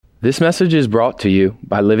This message is brought to you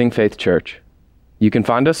by Living Faith Church. You can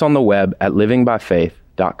find us on the web at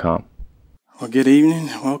livingbyfaith.com. Well, good evening.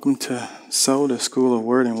 Welcome to SOUL, the School of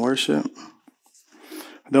Word and Worship.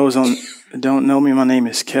 For those that don't know me, my name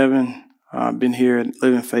is Kevin. I've been here at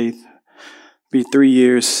Living Faith. Be 3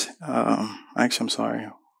 years. I'm sorry.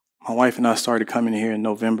 My wife and I started coming here in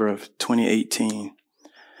November of 2018.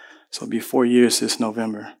 So it'll be 4 years this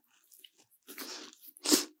November.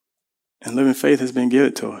 And Living Faith has been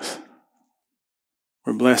good to us.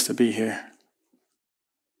 We're blessed to be here.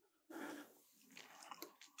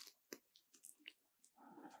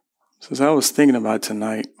 So as I was thinking about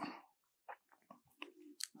tonight,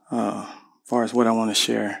 as far as what I want to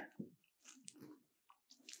share,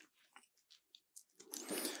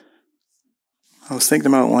 I was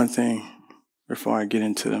thinking about one thing before I get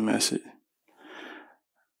into the message.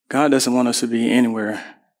 God doesn't want us to be anywhere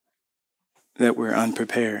that we're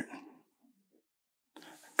unprepared.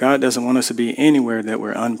 God doesn't want us to be anywhere that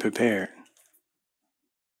we're unprepared.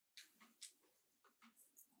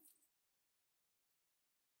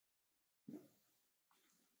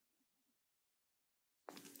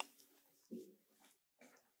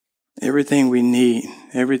 Everything we need,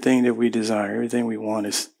 everything that we desire, everything we want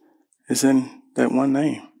is in that one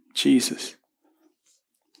name, Jesus.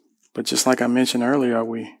 But just like I mentioned earlier, are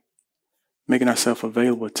we making ourselves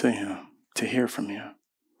available to Him, to hear from Him,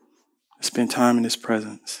 to spend time in His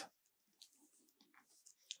presence?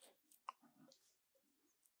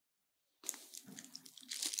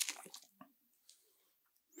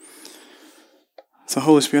 So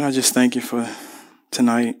Holy Spirit, I just thank you for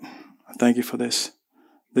tonight. I thank you for this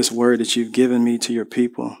word that you've given me to your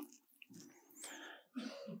people.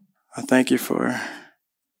 I thank you for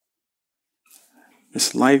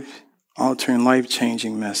this life-altering,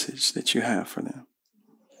 life-changing message that you have for them.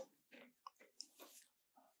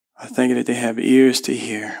 I thank you that they have ears to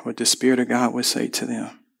hear what the Spirit of God would say to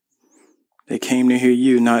them. They came to hear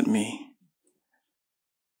you, not me.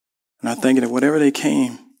 And I thank you that whatever they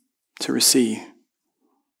came to receive,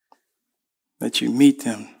 that you meet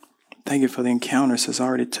them. Thank you for the encounters that's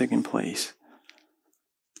already taken place.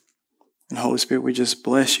 And Holy Spirit, we just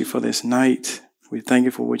bless you for this night. We thank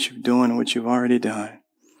you for what you're doing and what you've already done.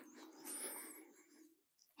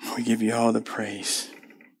 We give you all the praise.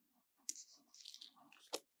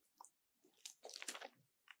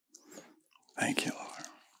 Thank you, Lord.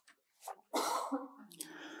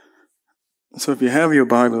 So if you have your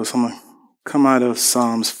Bibles, I'm going to come out of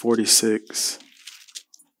Psalms 46.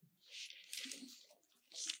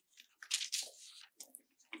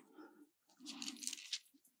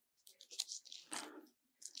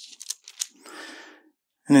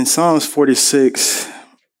 And in Psalms 46,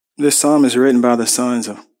 this psalm is written by the sons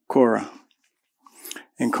of Korah.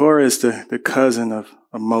 And Korah is the cousin of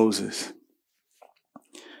Moses.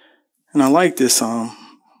 And I like this psalm.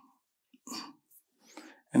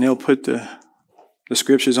 And they'll put the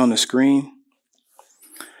scriptures on the screen.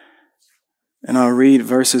 And I'll read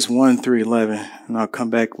verses 1 through 11. And I'll come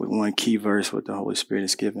back with one key verse what the Holy Spirit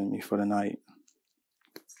has given me for the night.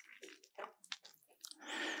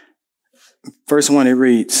 Verse 1, it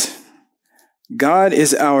reads, God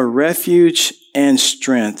is our refuge and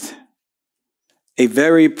strength, a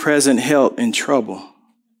very present help in trouble.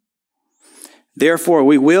 Therefore,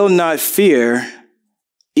 we will not fear,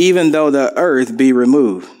 even though the earth be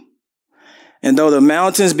removed, and though the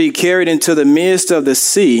mountains be carried into the midst of the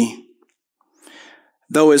sea,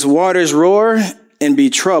 though its waters roar and be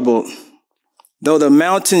troubled, though the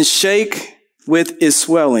mountains shake with its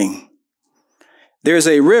swelling. There is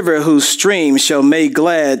a river whose stream shall make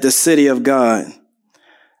glad the city of God,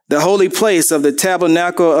 the holy place of the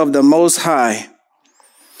tabernacle of the Most High.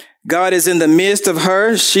 God is in the midst of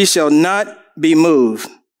her. She shall not be moved.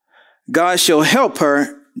 God shall help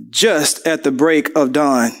her just at the break of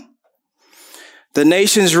dawn. The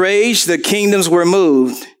nations raged, the kingdoms were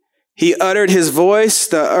moved. He uttered his voice,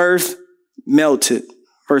 the earth melted.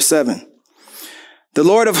 Verse 7. The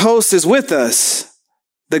Lord of hosts is with us.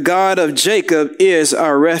 The God of Jacob is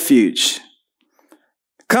our refuge.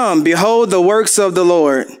 Come, behold the works of the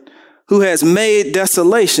Lord, who has made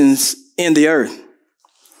desolations in the earth.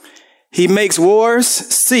 He makes wars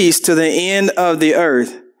cease to the end of the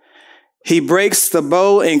earth. He breaks the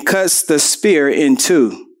bow and cuts the spear in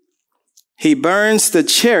two. He burns the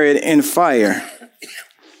chariot in fire.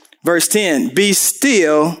 Verse 10, be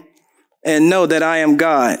still and know that I am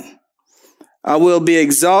God. I will be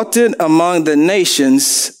exalted among the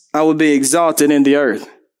nations. I will be exalted in the earth.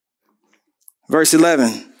 Verse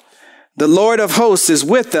 11, the Lord of hosts is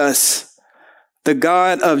with us. The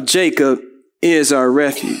God of Jacob is our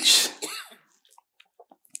refuge.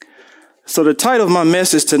 So the title of my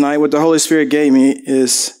message tonight, what the Holy Spirit gave me,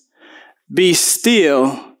 is Be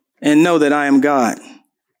Still and Know That I Am God.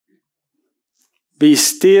 Be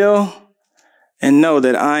still and know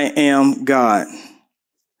that I am God.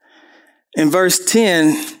 In verse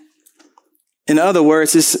 10, in other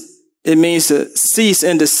words, it means to cease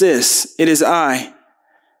and desist. It is I,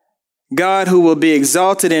 God, who will be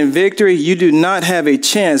exalted in victory. You do not have a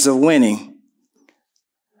chance of winning.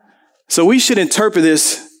 So we should interpret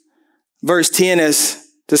this verse 10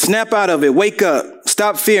 as to snap out of it, wake up,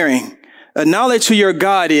 stop fearing, acknowledge who your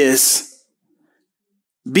God is,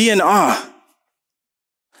 be in awe.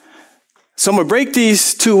 So I'm going to break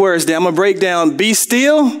these two words down. I'm going to break down be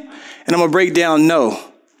still, and I'm going to break down know.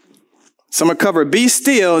 So I'm going to cover be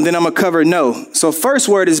still, and then I'm going to cover know. So first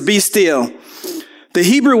word is be still. The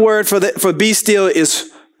Hebrew word for be still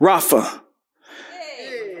is Rapha.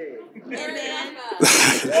 Hey. Amen.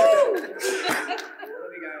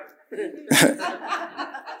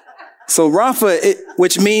 So Rapha,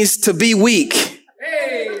 which means to be weak.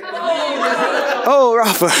 Hey. Oh,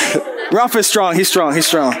 Rapha. Rapha is strong. He's strong. He's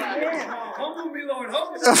strong. Humble me, Lord.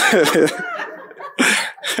 Humble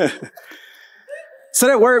me. So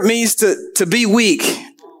that word means to be weak,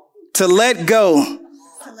 to let go,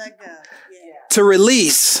 to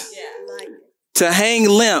release, to hang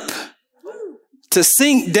limp, to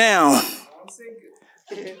sink down,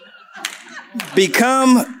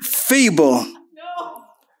 become feeble.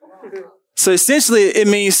 So essentially it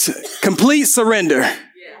means complete surrender.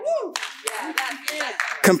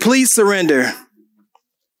 Complete surrender.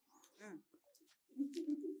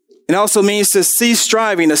 It also means to cease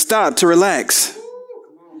striving, to stop, to relax.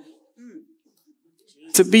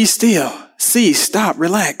 To be still, cease, stop,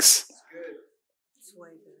 relax.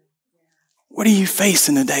 What are you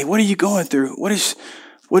facing today? What are you going through? What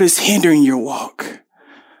is hindering your walk?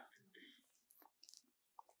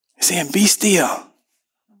 He's saying, be still.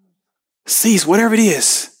 Cease, whatever it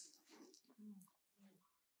is.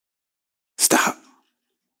 Stop.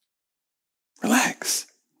 Relax.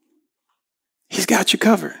 He's got you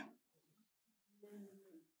covered.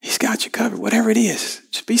 He's got you covered. Whatever it is,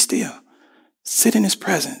 just be still. Sit in his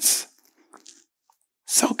presence.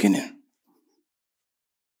 Soak in him.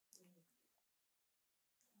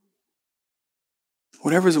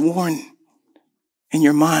 Whatever's worn in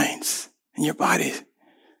your minds, in your body,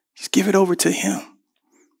 just give it over to him.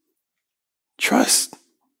 Trust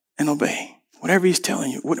and obey. Whatever he's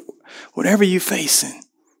telling you, whatever you're facing,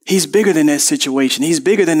 he's bigger than that situation. He's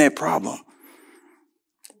bigger than that problem.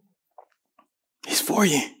 He's for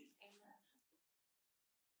you.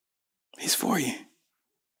 He's for you.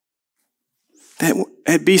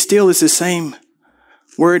 That be still is the same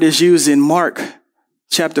word as used in Mark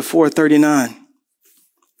chapter 4:39.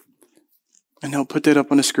 And they'll put that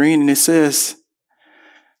up on the screen, and it says,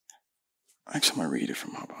 actually, I'm going to read it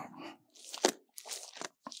from my Bible.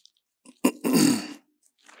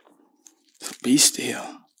 So be still.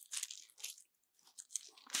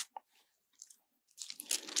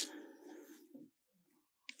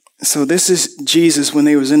 So this is Jesus when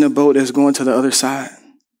they was in the boat that was going to the other side.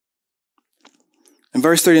 In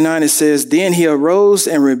verse 39, it says, Then he arose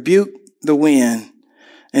and rebuked the wind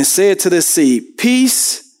and said to the sea,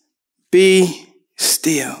 Peace, be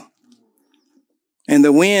still. And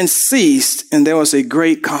the wind ceased, and there was a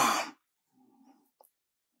great calm.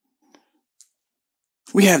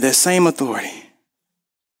 We have that same authority.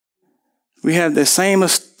 We have the same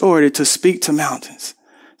authority to speak to mountains,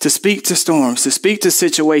 to speak to storms, to speak to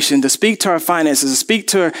situations, to speak to our finances, to speak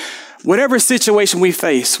to whatever situation we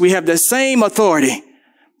face. We have the same authority.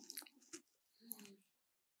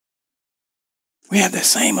 We have the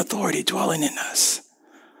same authority dwelling in us.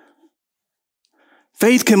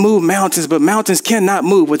 Faith can move mountains, but mountains cannot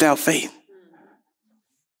move without faith.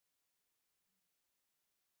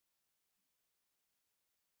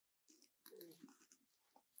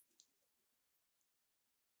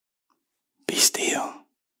 Be still.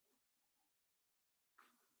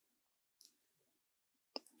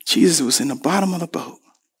 Jesus was in the bottom of the boat.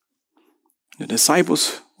 The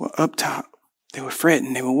disciples were up top. They were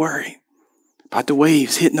fretting. They were worried about the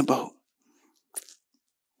waves hitting the boat.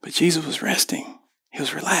 But Jesus was resting. He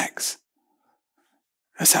was relaxed.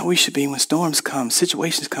 That's how we should be when storms come,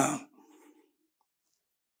 situations come.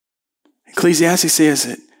 Ecclesiastes says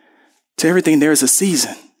that to everything there is a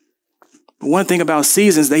season. But one thing about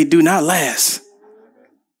seasons, they do not last.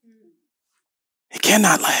 It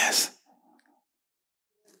cannot last.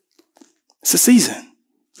 It's a season.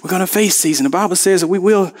 We're going to face season. The Bible says that we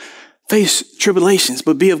will face tribulations,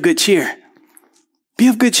 but be of good cheer. Be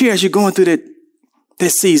of good cheer as you're going through that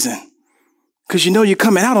season. Because you know you're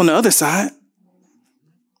coming out on the other side.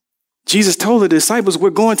 Jesus told the disciples, we're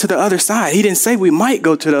going to the other side. He didn't say we might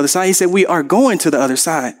go to the other side. He said we are going to the other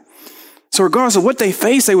side. So regardless of what they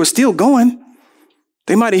faced, they were still going.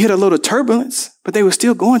 They might have hit a little turbulence, but they were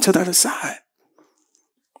still going to the other side.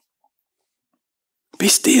 Be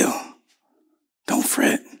still. Don't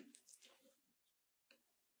fret.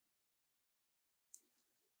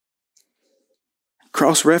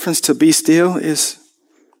 Cross-reference to be still is,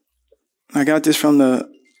 I got this from the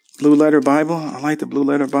Blue Letter Bible. I like the Blue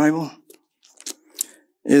Letter Bible.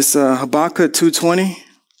 It's Habakkuk 2:20.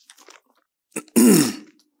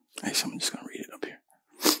 Actually, I'm just going to read it up here.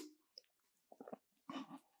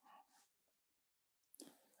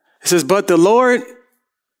 It says, but the Lord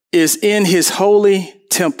is in his holy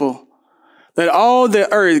temple. Let all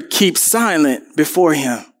the earth keep silent before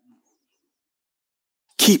him.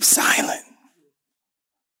 Keep silent.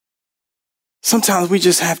 Sometimes we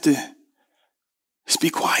just have to just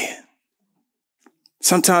be quiet.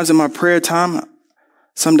 Sometimes in my prayer time,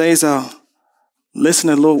 some days I'll listen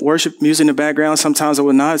to a little worship music in the background. Sometimes I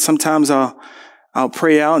will not. Sometimes I'll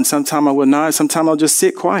pray out, and sometimes I will not. Sometimes I'll just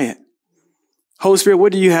sit quiet. Holy Spirit,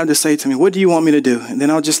 what do you have to say to me? What do you want me to do? And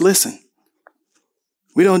then I'll just listen.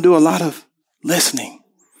 We don't do a lot of listening.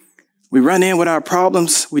 We run in with our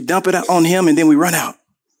problems, we dump it out on him, and then we run out.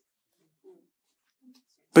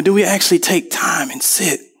 But do we actually take time and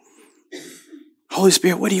sit? Holy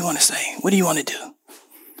Spirit, what do you want to say? What do you want to do?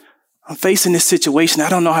 I'm facing this situation. I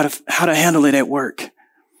don't know how to handle it at work.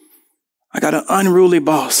 I got an unruly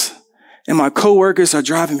boss, and my coworkers are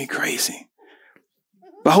driving me crazy.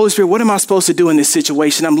 But Holy Spirit, what am I supposed to do in this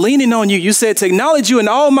situation? I'm leaning on you. You said to acknowledge you in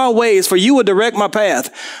all my ways, for you will direct my path.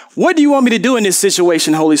 What do you want me to do in this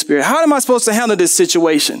situation, Holy Spirit? How am I supposed to handle this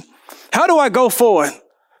situation? How do I go forward?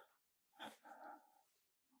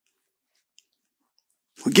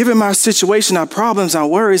 We're giving our situation, our problems, our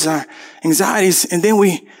worries, our anxieties, and then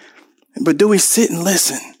but do we sit and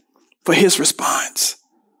listen for his response?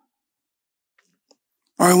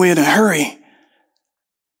 Or are we in a hurry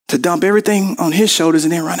to dump everything on his shoulders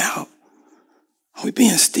and then run out? Are we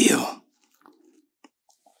being still?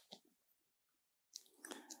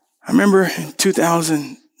 I remember in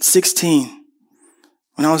 2016,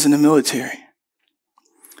 when I was in the military,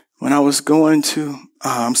 when I was going to,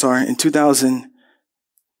 in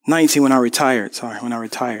 2019 when I retired,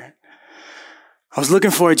 I was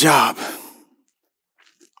looking for a job.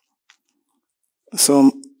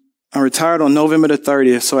 So I retired on November the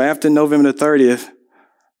 30th. So after November the 30th,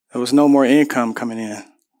 there was no more income coming in.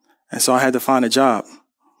 And so I had to find a job.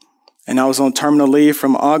 And I was on terminal leave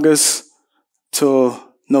from August till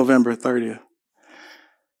November 30th.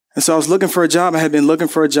 And so I was looking for a job. I had been looking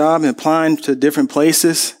for a job and applying to different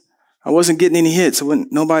places. I wasn't getting any hits.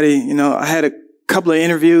 I had a couple of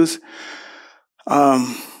interviews,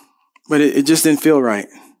 but it just didn't feel right.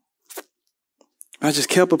 I just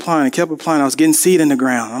kept applying and kept applying. I was getting seed in the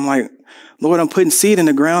ground. I'm like, Lord, I'm putting seed in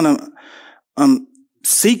the ground. I'm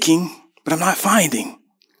seeking, but I'm not finding.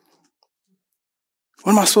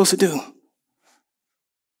 What am I supposed to do?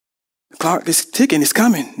 The clock is ticking. It's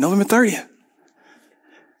coming. November 30th.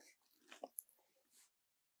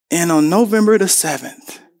 And on November the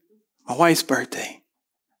 7th, my wife's birthday,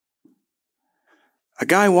 a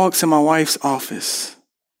guy walks in my wife's office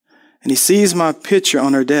and he sees my picture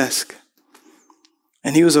on her desk.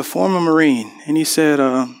 And he was a former Marine. And he said,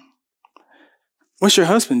 what's your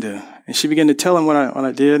husband do? And she began to tell him what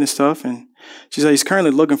I did and stuff. And she said, he's currently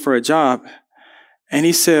looking for a job. And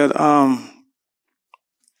he said,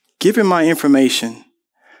 give him my information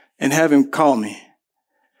and have him call me.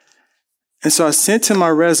 And so I sent him my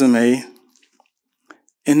resume.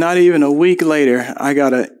 And not even a week later, I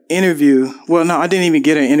got an interview. Well, no, I didn't even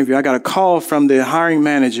get an interview. I got a call from the hiring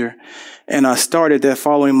manager. And I started that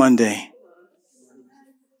following Monday.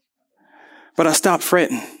 But I stopped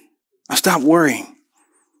fretting. I stopped worrying.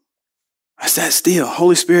 I sat still.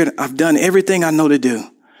 Holy Spirit, I've done everything I know to do.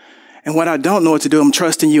 And what I don't know what to do, I'm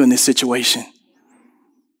trusting you in this situation.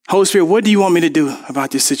 Holy Spirit, what do you want me to do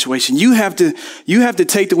about this situation? You have to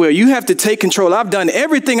take the wheel. You have to take control. I've done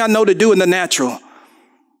everything I know to do in the natural.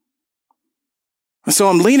 And so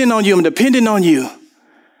I'm leaning on you. I'm depending on you.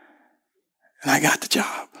 And I got the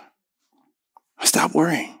job. I stopped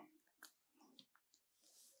worrying.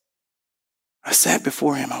 I sat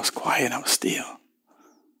before him. I was quiet. I was still.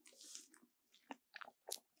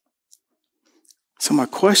 So my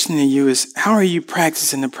question to you is, how are you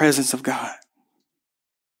practicing the presence of God?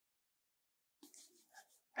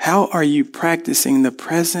 How are you practicing the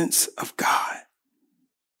presence of God?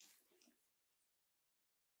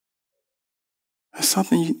 That's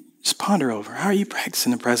something you just ponder over. How are you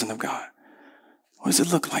practicing the presence of God? What does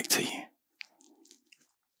it look like to you?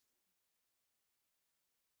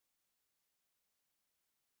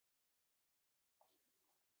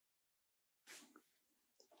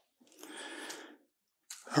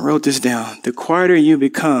 I wrote this down. The quieter you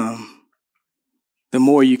become, the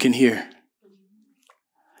more you can hear.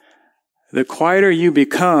 The quieter you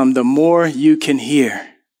become, the more you can hear.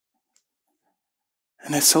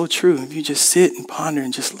 And that's so true. If you just sit and ponder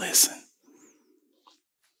and just listen.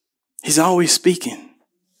 He's always speaking.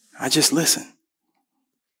 I just listen.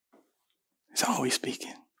 He's always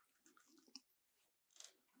speaking.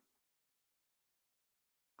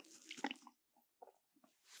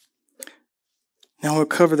 Now we'll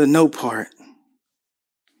cover the know part.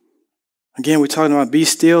 Again, we're talking about be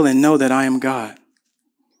still and know that I am God.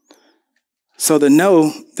 So the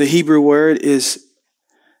know, the Hebrew word is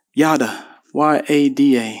yada,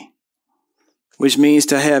 Y-A-D-A, which means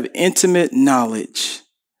to have intimate knowledge,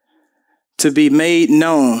 to be made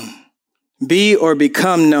known, be or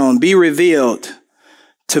become known, be revealed,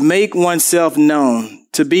 to make oneself known,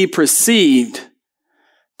 to be perceived,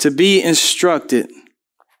 to be instructed,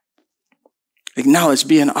 acknowledge,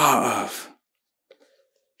 be in awe of,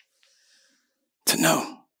 to know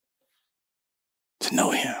him,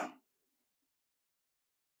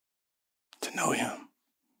 to know him.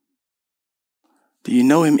 Do you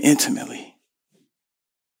know him intimately?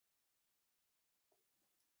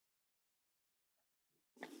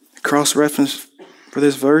 Cross-reference for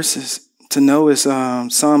this verse is to know is Psalm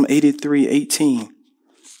 83:18.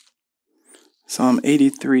 Psalm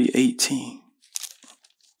 83:18.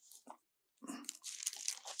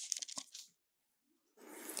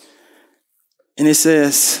 And it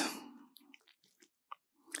says,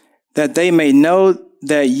 that they may know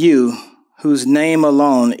that you, whose name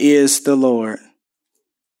alone is the Lord,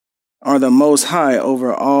 are the most high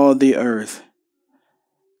over all the earth.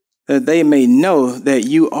 That they may know that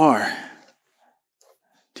you are.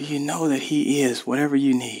 Do you know that he is whatever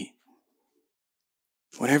you need?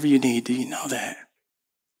 Whatever you need, do you know that?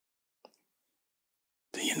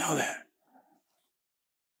 Do you know that?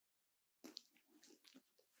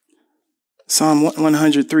 Psalm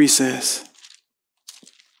 103 says,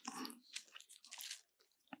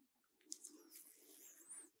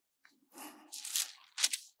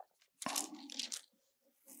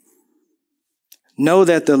 know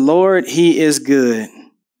that the Lord, he is good.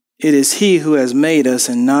 It is he who has made us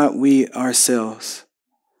and not we ourselves.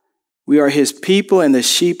 We are his people and the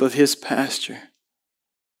sheep of his pasture.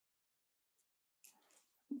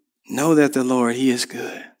 Know that the Lord, he is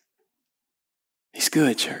good. He's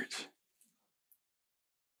good, church.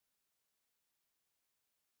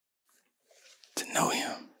 To know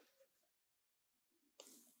him.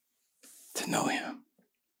 To know him.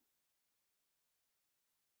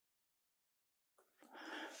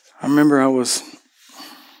 I remember I was,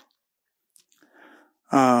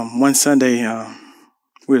 one Sunday,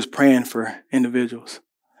 we was praying for individuals.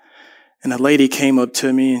 And a lady came up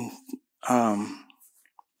to me and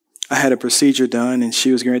I had a procedure done and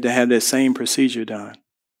she was going to have that same procedure done.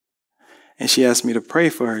 And she asked me to pray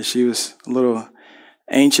for her. She was a little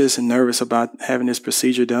anxious and nervous about having this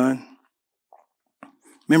procedure done.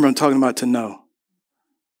 Remember, I'm talking about to know.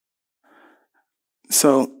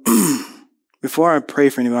 So before I pray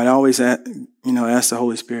for anybody, I always ask the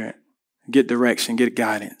Holy Spirit, get direction, get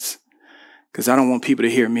guidance. Because I don't want people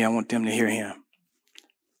to hear me. I want them to hear him.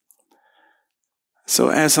 So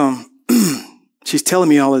as she's telling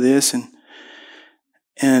me all of this,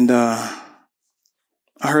 and I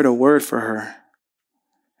heard a word for her.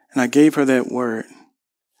 And I gave her that word.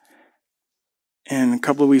 And a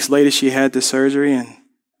couple of weeks later, she had the surgery. And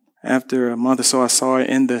after a month or so, I saw her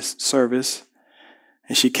in the service.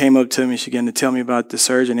 And she came up to me. She began to tell me about the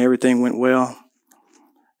surgery and everything went well.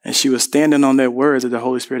 And she was standing on that word that the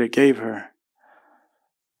Holy Spirit had gave her.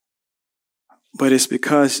 But it's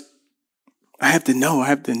because I have to know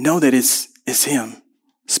that it's him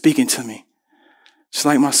speaking to me. Just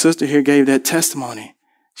like my sister here gave that testimony.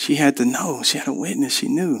 She had to know. She had a witness. She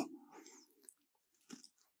knew.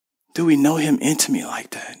 Do we know him intimately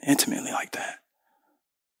like that?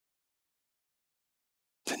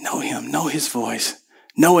 To know him, know his voice.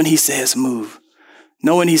 Know when he says move.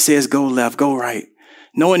 Know when he says go left, go right.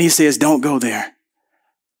 Know when he says don't go there.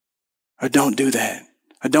 Or don't do that.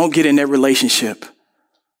 Or don't get in that relationship.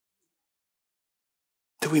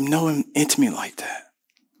 Do we know him intimately like that?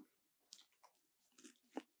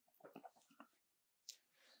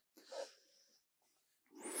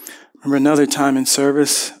 Remember another time in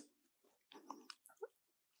service,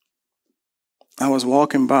 I was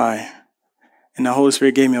walking by and the Holy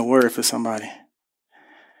Spirit gave me a word for somebody.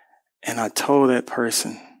 And I told that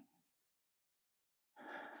person,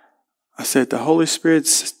 I said, the Holy Spirit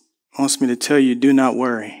wants me to tell you, do not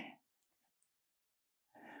worry.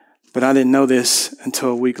 But I didn't know this until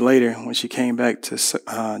a week later when she came back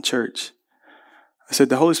to church. I said,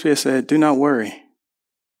 the Holy Spirit said, do not worry.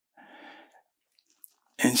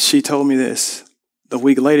 And she told me this. A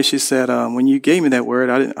week later, she said, when you gave me that word,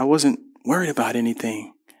 I wasn't worried about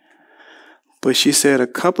anything. But she said a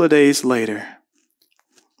couple of days later,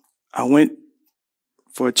 I went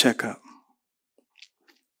for a checkup.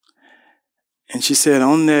 And she said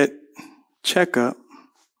on that checkup,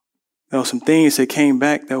 there were some things that came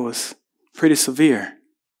back that was pretty severe.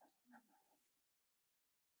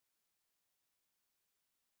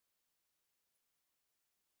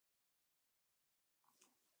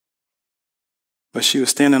 But she was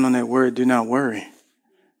standing on that word, do not worry.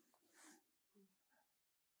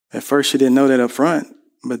 At first, she didn't know that up front,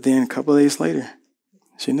 but then a couple of days later,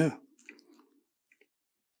 she knew.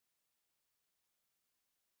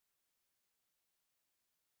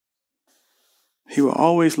 He will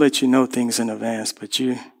always let you know things in advance, but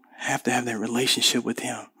you have to have that relationship with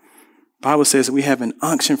him. The Bible says we have an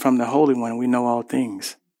unction from the Holy One and we know all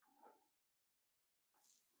things.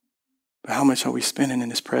 But how much are we spending in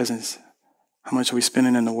his presence? How much are we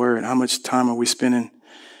spending in the word? How much time are we spending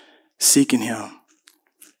seeking him?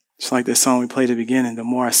 It's like that song we played at the beginning, the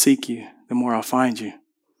more I seek you, the more I'll find you.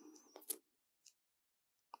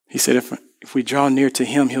 He said if we draw near to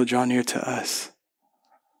him, he'll draw near to us.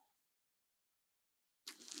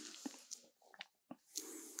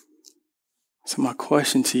 So my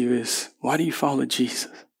question to you is, why do you follow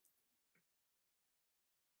Jesus?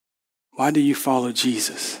 Why do you follow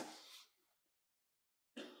Jesus?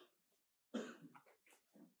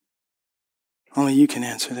 Only you can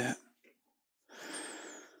answer that.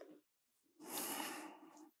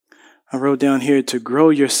 I wrote down here, to grow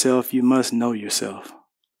yourself, you must know yourself.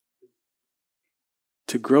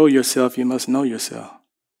 To grow yourself, you must know yourself.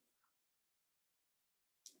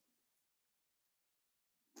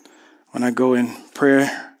 When I go in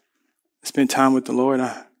prayer, spend time with the Lord,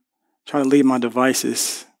 I try to leave my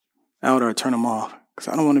devices out or turn them off because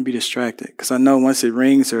I don't want to be distracted. Because I know once it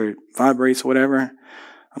rings or vibrates or whatever,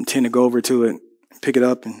 I'm tend to go over to it, pick it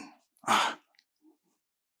up, and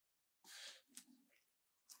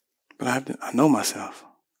But I know myself.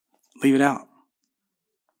 Leave it out.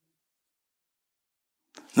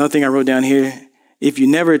 Another thing I wrote down here, if you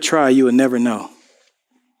never try, you will never know.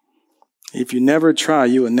 If you never try,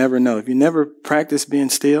 you will never know. If you never practice being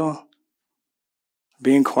still,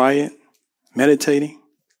 being quiet, meditating,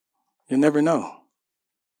 you'll never know.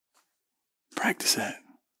 Practice that.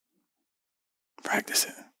 Practice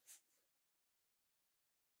it.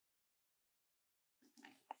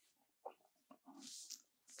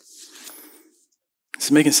 Is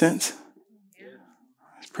it making sense?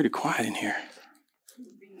 It's pretty quiet in here.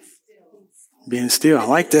 Being still. I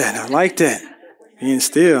like that. I like that. Being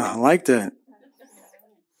still. I like that.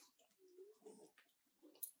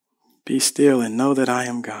 Be still and know that I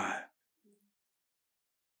am God.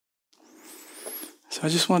 So I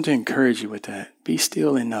just want to encourage you with that. Be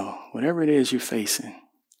still and know. Whatever it is you're facing,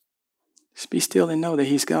 just be still and know that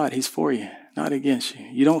He's God. He's for you, not against you.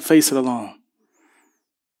 You don't face it alone.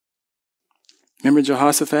 Remember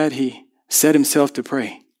Jehoshaphat? He set himself to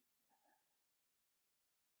pray.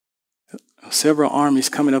 Several armies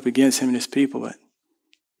coming up against him and his people, but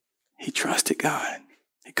he trusted God.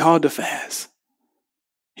 He called to fast.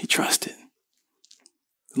 He trusted.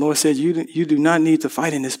 The Lord said, you do not need to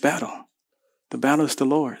fight in this battle. The battle is the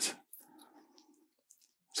Lord's.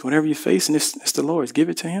 So whatever you're facing, it's the Lord's. Give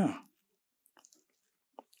it to Him.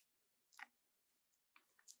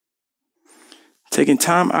 Taking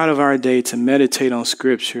time out of our day to meditate on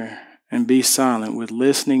Scripture and be silent with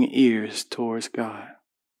listening ears towards God.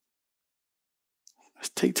 Let's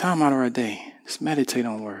take time out of our day. Just meditate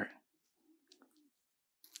on the Word.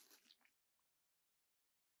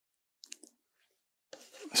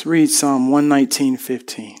 Let's read Psalm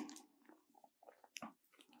 119:15.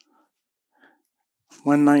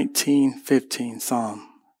 119:15 Psalm.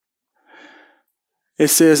 It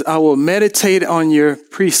says, I will meditate on your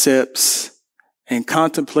precepts and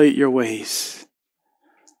contemplate your ways.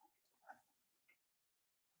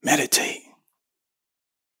 Meditate.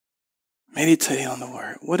 Meditate on the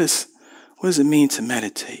Word. What does it mean to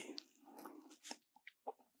meditate?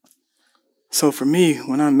 So for me,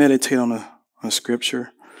 when I meditate on a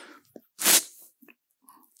scripture,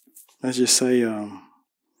 let's just say,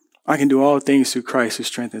 I can do all things through Christ who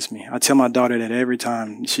strengthens me. I tell my daughter that every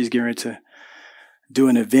time she's getting ready to do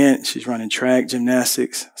an event, she's running track,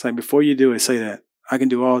 gymnastics. It's like, before you do it, say that. I can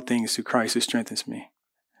do all things through Christ who strengthens me.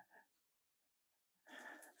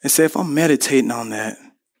 And say, if I'm meditating on that,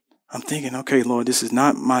 I'm thinking, okay, Lord, this is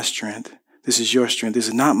not my strength. This is your strength. This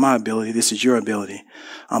is not my ability. This is your ability.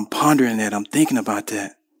 I'm pondering that. I'm thinking about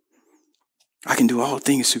that. I can do all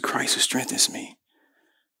things through Christ who strengthens me.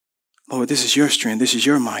 Lord, this is your strength. This is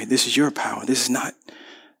your might. This is your power. This is not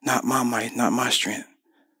my might, not my strength.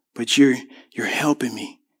 But you're helping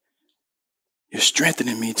me. You're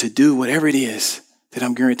strengthening me to do whatever it is that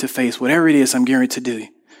I'm going to face, whatever it is I'm going to do.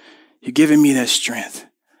 You're giving me that strength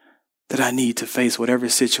that I need to face whatever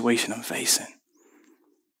situation I'm facing.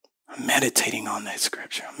 I'm meditating on that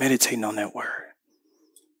scripture. I'm meditating on that word.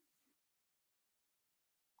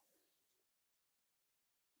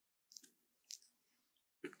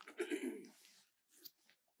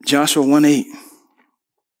 Joshua 1:8.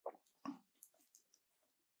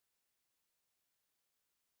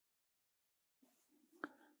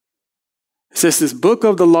 It says, this book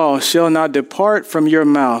of the law shall not depart from your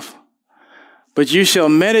mouth, but you shall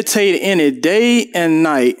meditate in it day and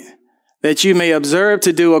night, that you may observe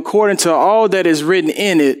to do according to all that is written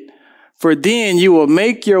in it. For then you will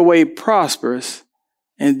make your way prosperous,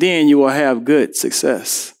 and then you will have good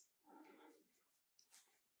success.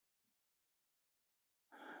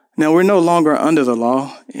 Now, we're no longer under the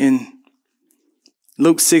law. In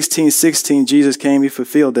Luke 16:16, Jesus came, he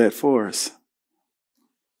fulfilled that for us.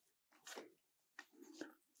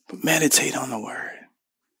 But meditate on the word.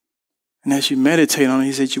 And as you meditate on it,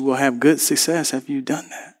 he said you will have good success after you've done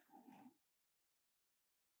that.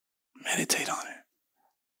 Meditate on it.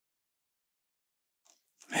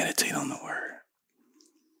 Meditate on the word.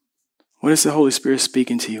 What is the Holy Spirit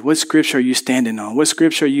speaking to you? What scripture are you standing on? What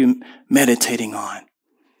scripture are you meditating on?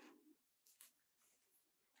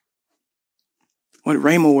 What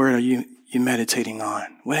rhema word are you meditating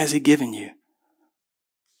on? What has he given you?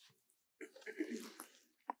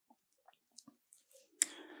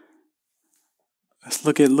 Let's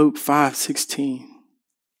look at Luke 5:16.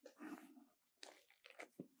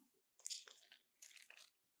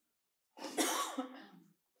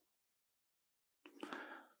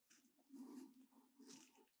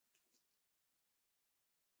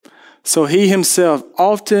 So he himself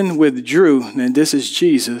often withdrew, and this is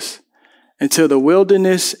Jesus, into the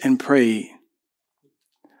wilderness and prayed.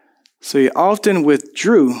 So he often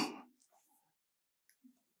withdrew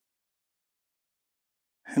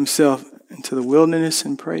himself into the wilderness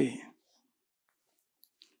and prayed.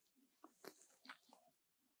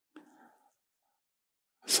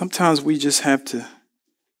 Sometimes we just have to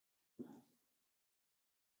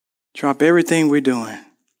drop everything we're doing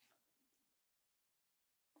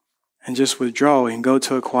and just withdraw and go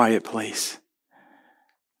to a quiet place.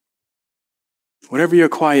 Whatever your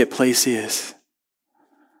quiet place is,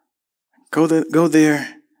 go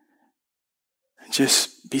there and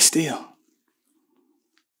just be still.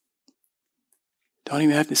 Don't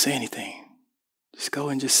even have to say anything. Just go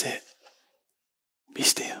and just sit. Be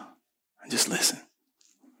still and just listen.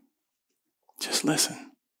 Just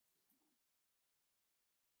listen.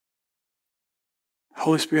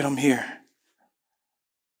 Holy Spirit, I'm here.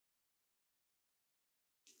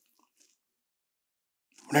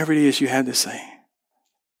 Whatever it is you have to say.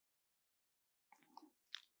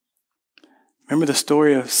 Remember the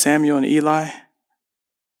story of Samuel and Eli?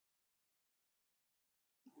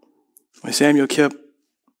 When Samuel kept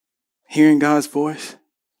hearing God's voice,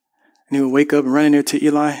 and he would wake up and run in there to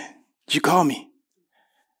Eli, did you call me?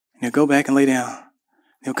 And he'll go back and lay down.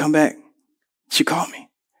 And he'll come back, did you call me?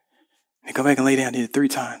 And he'll go back and lay down. He did it 3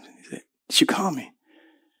 times. He said, did you call me?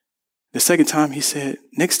 The second time he said,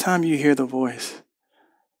 next time you hear the voice,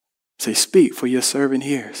 say, speak, for your servant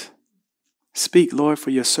hears. Speak, Lord,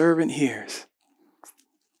 for your servant hears.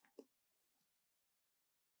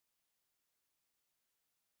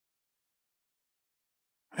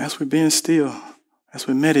 As we're being still, as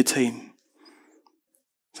we're meditating,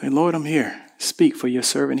 say, Lord, I'm here. Speak, for your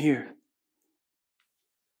servant hears.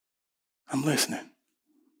 I'm listening.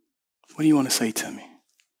 What do you want to say to me?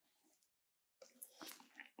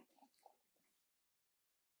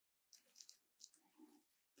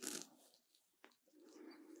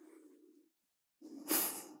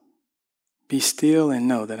 Be still and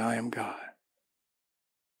know that I am God.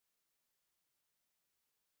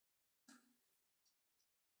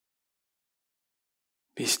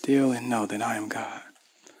 Be still and know that I am God.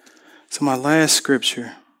 So my last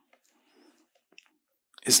scripture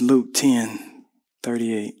is Luke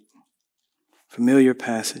 10:38. Familiar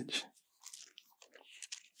passage.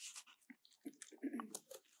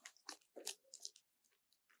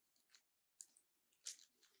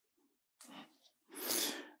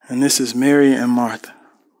 And this is Mary and Martha.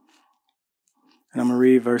 And I'm going to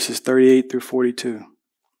read verses 38 through 42.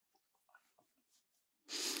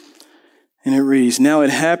 And it reads, Now it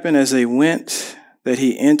happened as they went that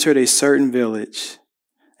he entered a certain village,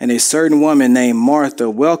 and a certain woman named Martha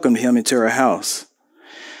welcomed him into her house.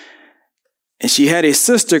 And she had a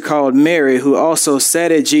sister called Mary who also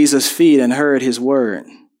sat at Jesus' feet and heard his word.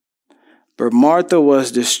 But Martha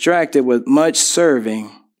was distracted with much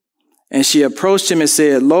serving. And she approached him and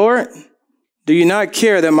said, Lord, do you not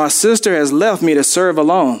care that my sister has left me to serve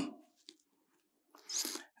alone?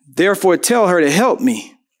 Therefore tell her to help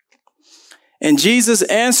me. And Jesus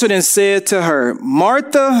answered and said to her,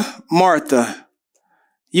 Martha, Martha,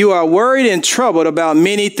 you are worried and troubled about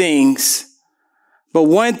many things, but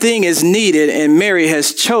one thing is needed, and Mary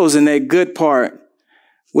has chosen that good part,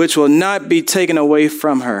 which will not be taken away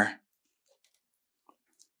from her.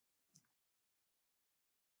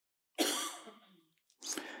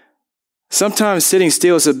 Sometimes sitting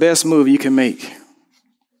still is the best move you can make.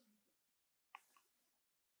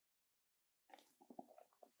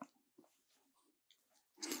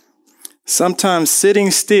 Sometimes sitting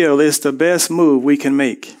still is the best move we can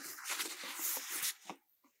make.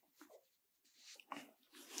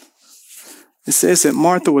 It says that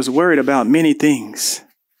Martha was worried about many things.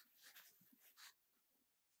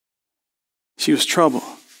 She was troubled.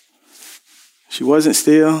 She wasn't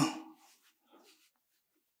still.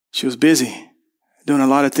 She was busy doing a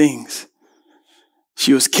lot of things.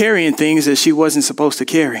 She was carrying things that she wasn't supposed to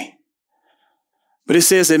carry. But it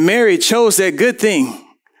says that Mary chose that good thing.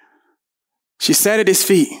 She sat at his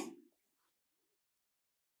feet.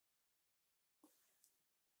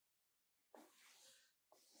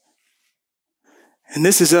 And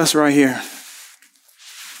this is us right here.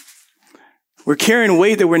 We're carrying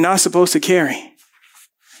weight that we're not supposed to carry.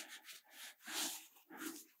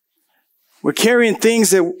 We're carrying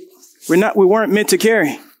things that we weren't meant to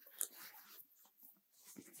carry.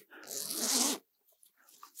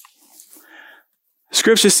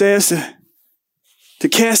 Scripture says to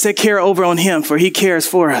cast that care over on him, for he cares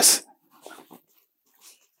for us.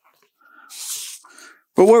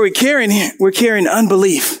 But what we're carrying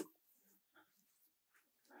unbelief.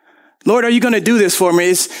 Lord, are you going to do this for me?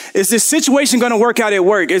 Is this situation going to work out at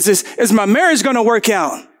work? Is my marriage going to work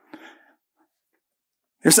out?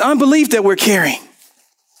 There's unbelief that we're carrying.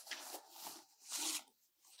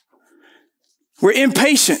 We're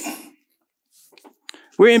impatient.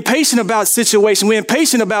 We're impatient about situations. We're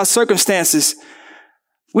impatient about circumstances.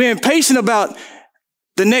 We're impatient about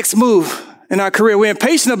the next move in our career. We're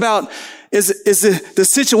impatient about, is the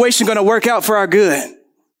situation going to work out for our good?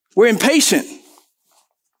 We're impatient.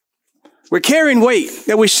 We're carrying weight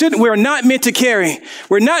that we're not meant to carry.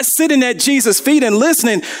 We're not sitting at Jesus' feet and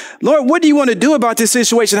listening. Lord, what do you want to do about this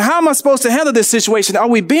situation? How am I supposed to handle this situation? Are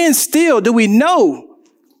we being still? Do we know?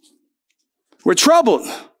 We're troubled.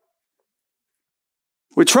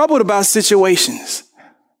 We're troubled about situations.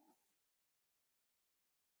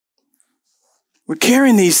 We're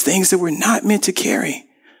carrying these things that we're not meant to carry.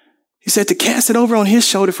 He said to cast it over on his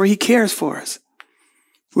shoulder, for he cares for us.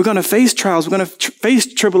 We're going to face trials. We're going to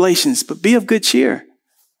face tribulations, but be of good cheer.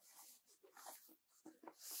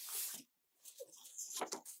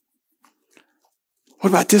 What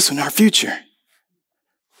about this one? Our future.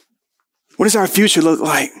 What does our future look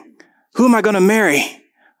like? Who am I going to marry?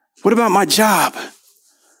 What about my job?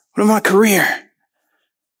 What about my career?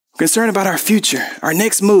 I'm concerned about our future, our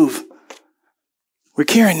next move. We're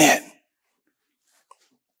carrying that.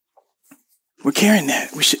 We're carrying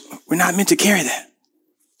that. We're not meant to carry that.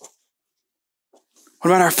 What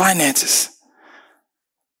about our finances?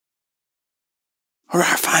 What are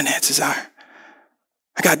our finances? I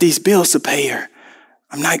got these bills to pay, or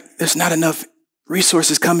there's not enough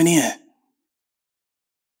resources coming in.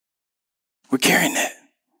 We're carrying that.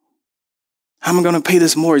 How am I going to pay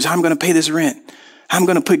this mortgage? How am I going to pay this rent? How am I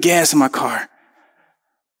going to put gas in my car?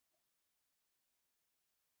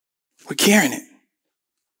 We're carrying it.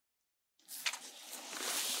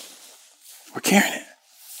 We're carrying it.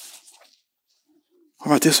 What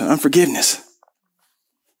about this one? Unforgiveness.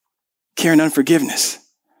 Carrying unforgiveness.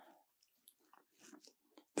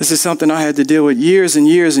 This is something I had to deal with years and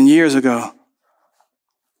years and years ago.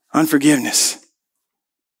 Unforgiveness.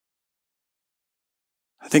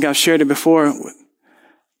 I think I've shared it before.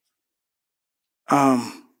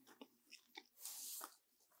 I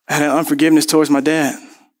had an unforgiveness towards my dad.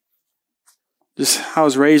 Just how I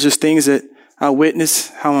was raised, just things that I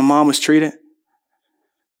witnessed, how my mom was treated.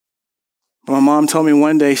 But my mom told me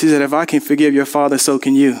one day, she said, if I can forgive your father, so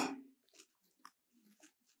can you.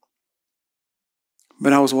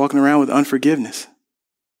 But I was walking around with unforgiveness.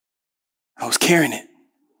 I was carrying it.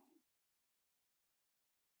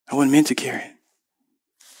 I wasn't meant to carry it.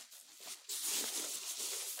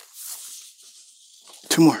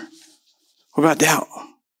 2 more. What about doubt?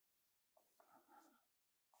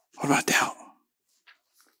 What about doubt?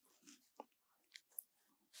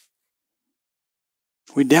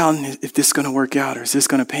 We doubting if this is going to work out, or is this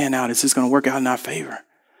going to pan out? Is this going to work out in our favor?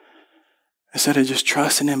 Instead of just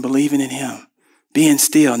trusting and believing in him, being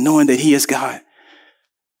still, knowing that he is God.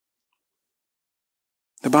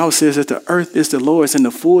 The Bible says that the earth is the Lord's and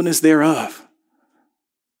the fullness thereof.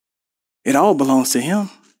 It all belongs to him.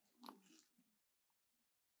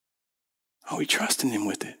 Are we trusting him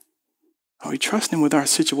with it? Are we trusting him with our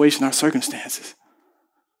situation, our circumstances?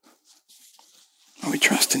 Are we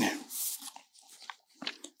trusting him?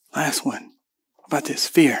 Last one. What about this?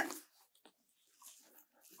 Fear.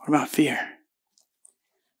 What about fear?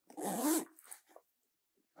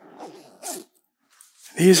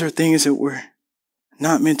 These are things that we're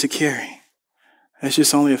not meant to carry. That's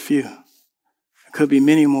just only a few. There could be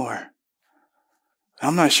many more.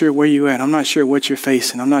 I'm not sure where you're at. I'm not sure what you're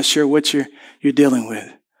facing. I'm not sure what you're dealing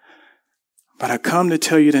with. But I come to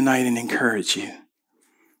tell you tonight and encourage you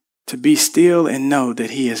to be still and know that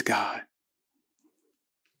he is God.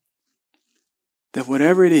 That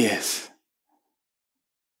whatever it is,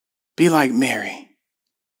 be like Mary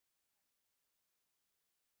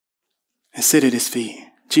and sit at his feet.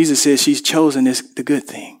 Jesus says she's chosen the good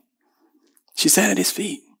thing. She sat at his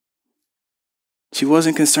feet. She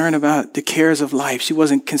wasn't concerned about the cares of life. She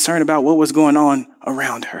wasn't concerned about what was going on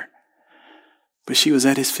around her. But she was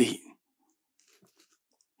at his feet.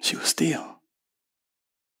 She was still.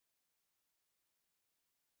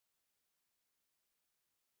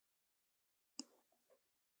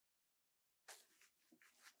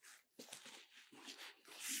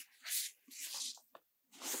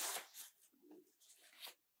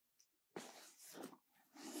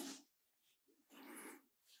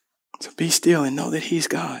 So be still and know that he's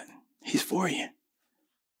God. He's for you.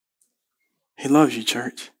 He loves you,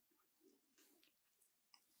 church.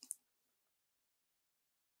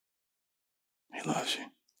 He loves you.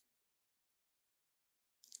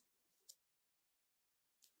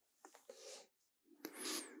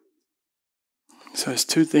 So there's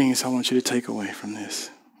two things I want you to take away from this,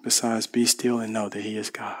 besides be still and know that he is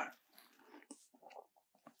God.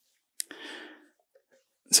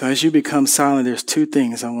 So as you become silent, there's two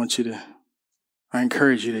things I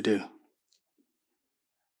encourage you to do.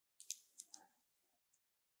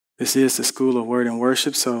 This is the School of Word and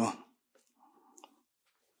Worship, so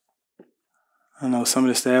I know some of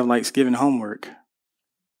the staff likes giving homework.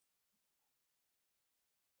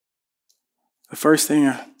 The first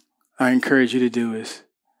thing I encourage you to do is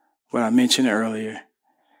what I mentioned earlier,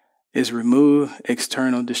 is remove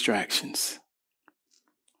external distractions.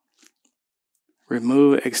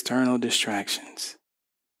 Remove external distractions.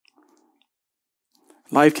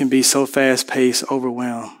 Life can be so fast-paced,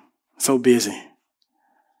 overwhelmed, so busy.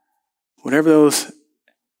 Whatever those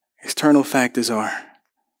external factors are,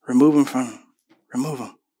 remove them.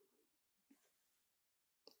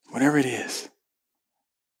 Whatever it is,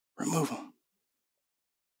 remove them.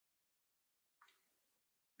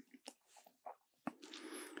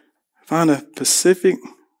 Find a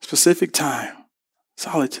specific time,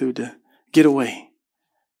 solitude to get away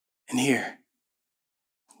and hear.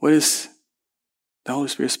 What is the Holy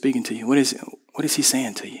Spirit speaking to you? What is he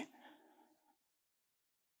saying to you?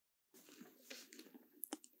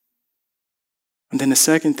 And then the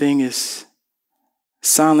second thing is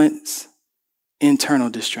silence internal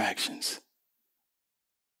distractions.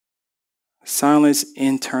 Silence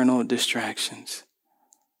internal distractions.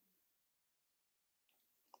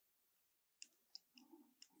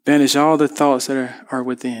 Banish all the thoughts that are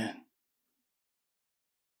within.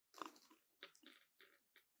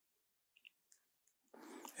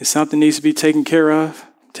 If something needs to be taken care of,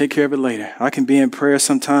 take care of it later. I can be in prayer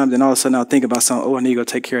sometimes and all of a sudden I'll think about something. Oh, I need to go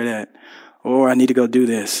take care of that. Or I need to go do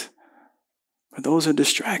this. But those are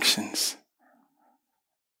distractions.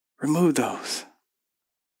 Remove those.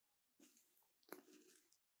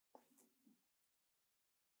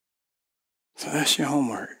 So that's your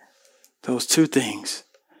homework. Those two things.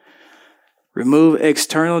 Remove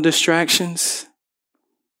external distractions.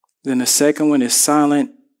 Then the second one is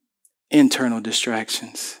silent internal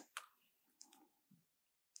distractions.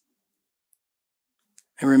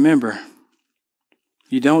 And remember,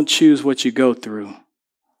 you don't choose what you go through,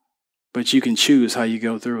 but you can choose how you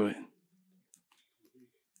go through it.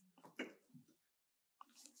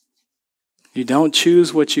 You don't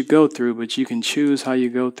choose what you go through, but you can choose how you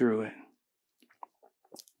go through it.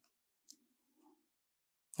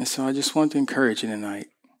 And so I just want to encourage you tonight.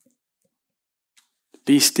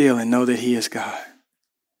 Be still and know that he is God.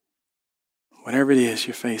 Whatever it is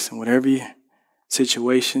you're facing, whatever your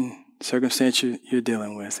situation, circumstance you're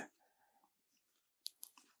dealing with,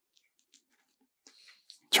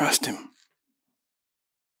 trust him.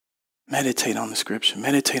 Meditate on the scripture.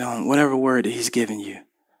 Meditate on whatever word that he's given you.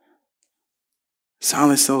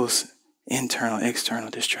 Silence those internal, external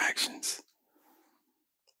distractions.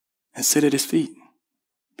 And sit at his feet.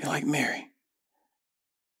 Be like Mary.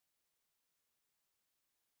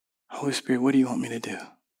 Holy Spirit, what do you want me to do?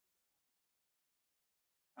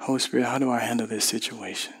 Holy Spirit, how do I handle this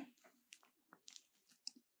situation?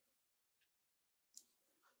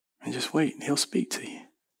 And just wait. He'll speak to you.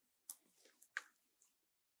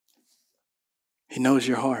 He knows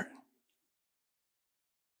your heart.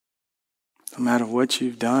 No matter what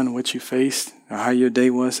you've done, what you faced, or how your day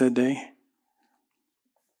was that day,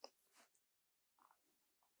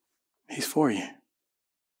 he's for you.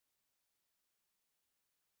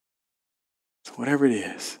 So whatever it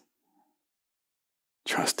is,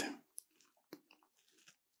 trust him.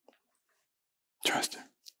 Trust him.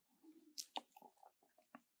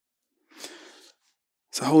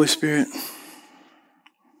 So Holy Spirit,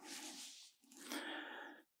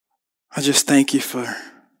 I just thank you for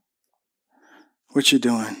what you're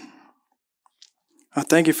doing. I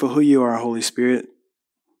thank you for who you are, Holy Spirit.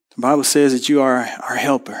 The Bible says that you are our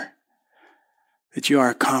helper, that you are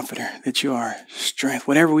a comforter, that you are strength,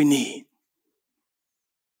 whatever we need.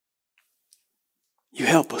 You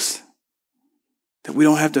help us, that we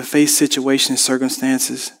don't have to face situations,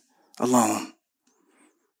 circumstances alone.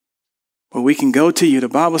 But we can go to you. The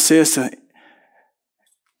Bible says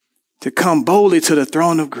to come boldly to the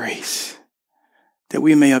throne of grace, that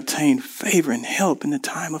we may obtain favor and help in the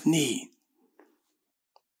time of need.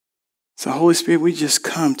 So Holy Spirit, we just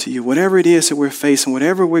come to you. Whatever it is that we're facing,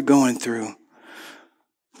 whatever we're going through,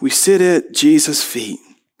 we sit at Jesus' feet.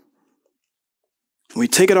 We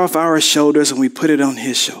take it off our shoulders and we put it on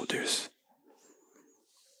his shoulders.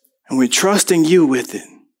 And we're trusting you with it.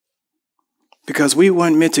 Because we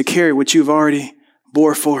weren't meant to carry what you've already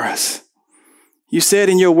bore for us. You said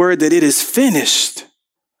in your word that it is finished.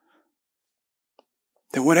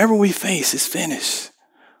 That whatever we face is finished.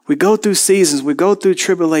 We go through seasons, we go through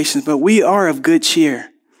tribulations, but we are of good cheer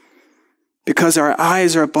because our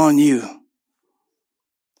eyes are upon you.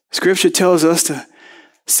 Scripture tells us to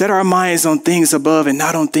set our minds on things above and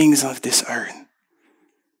not on things of this earth.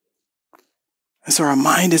 And so our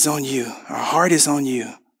mind is on you. Our heart is on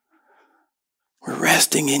you. We're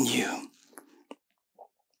resting in you.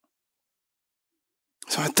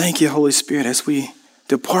 So I thank you, Holy Spirit, as we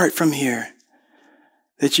depart from here,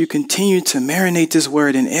 that you continue to marinate this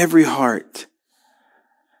word in every heart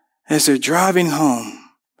as they're driving home,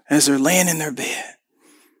 as they're laying in their bed.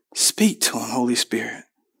 Speak to them, Holy Spirit.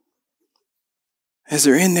 As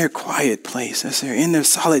they're in their quiet place, as they're in their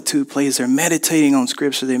solitude place, they're meditating on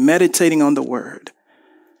Scripture, they're meditating on the Word.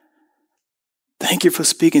 Thank you for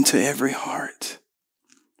speaking to every heart.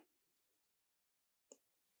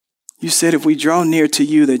 You said if we draw near to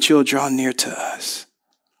you, that you'll draw near to us.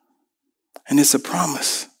 And it's a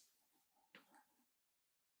promise.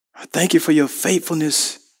 I thank you for your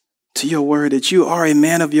faithfulness to your word, that you are a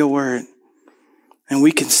man of your word. And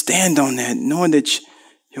we can stand on that, knowing that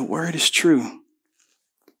your word is true.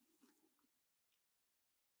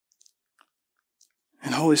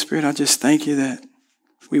 And Holy Spirit, I just thank you that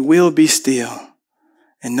we will be still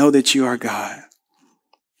and know that you are God,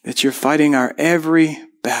 that you're fighting our every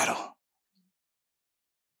battle.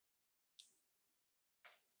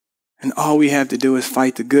 And all we have to do is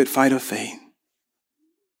fight the good fight of faith.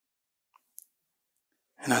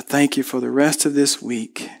 And I thank you for the rest of this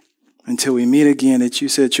week until we meet again, that you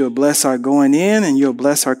said you'll bless our going in and you'll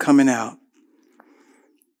bless our coming out.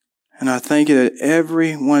 And I thank you that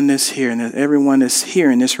everyone that's here and that everyone that's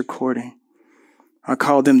hearing this recording, I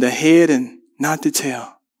call them the head and not the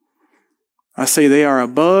tail. I say they are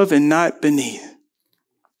above and not beneath.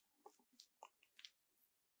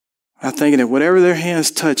 I thank you that whatever their hands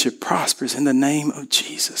touch, it prospers in the name of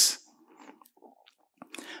Jesus.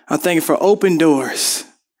 I thank you for open doors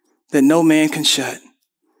that no man can shut.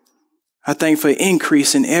 I thank you for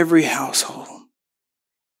increase in every household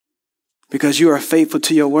because you are faithful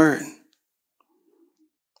to your word.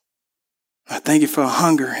 I thank you for a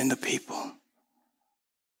hunger in the people.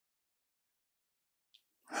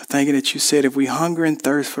 I thank you that you said if we hunger and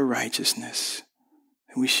thirst for righteousness,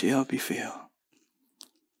 then we shall be filled.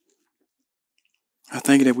 I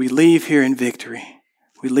thank you that we leave here in victory.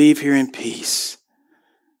 We leave here in peace.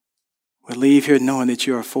 We leave here knowing that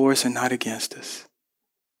you are for us and not against us.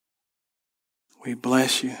 We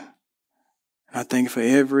bless you. And I thank you for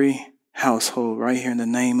every household right here in the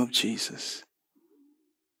name of Jesus.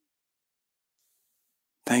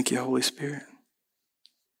 Thank you, Holy Spirit.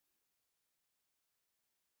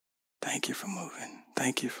 Thank you for moving.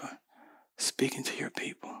 Thank you for speaking to your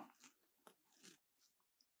people.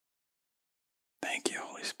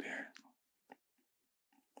 Spirit.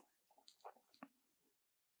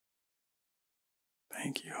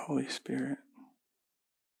 Thank you, Holy Spirit.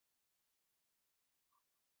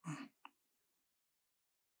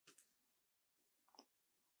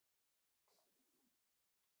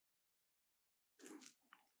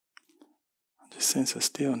 Just sense of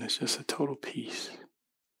stillness, just a total peace.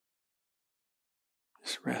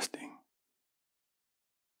 Just resting.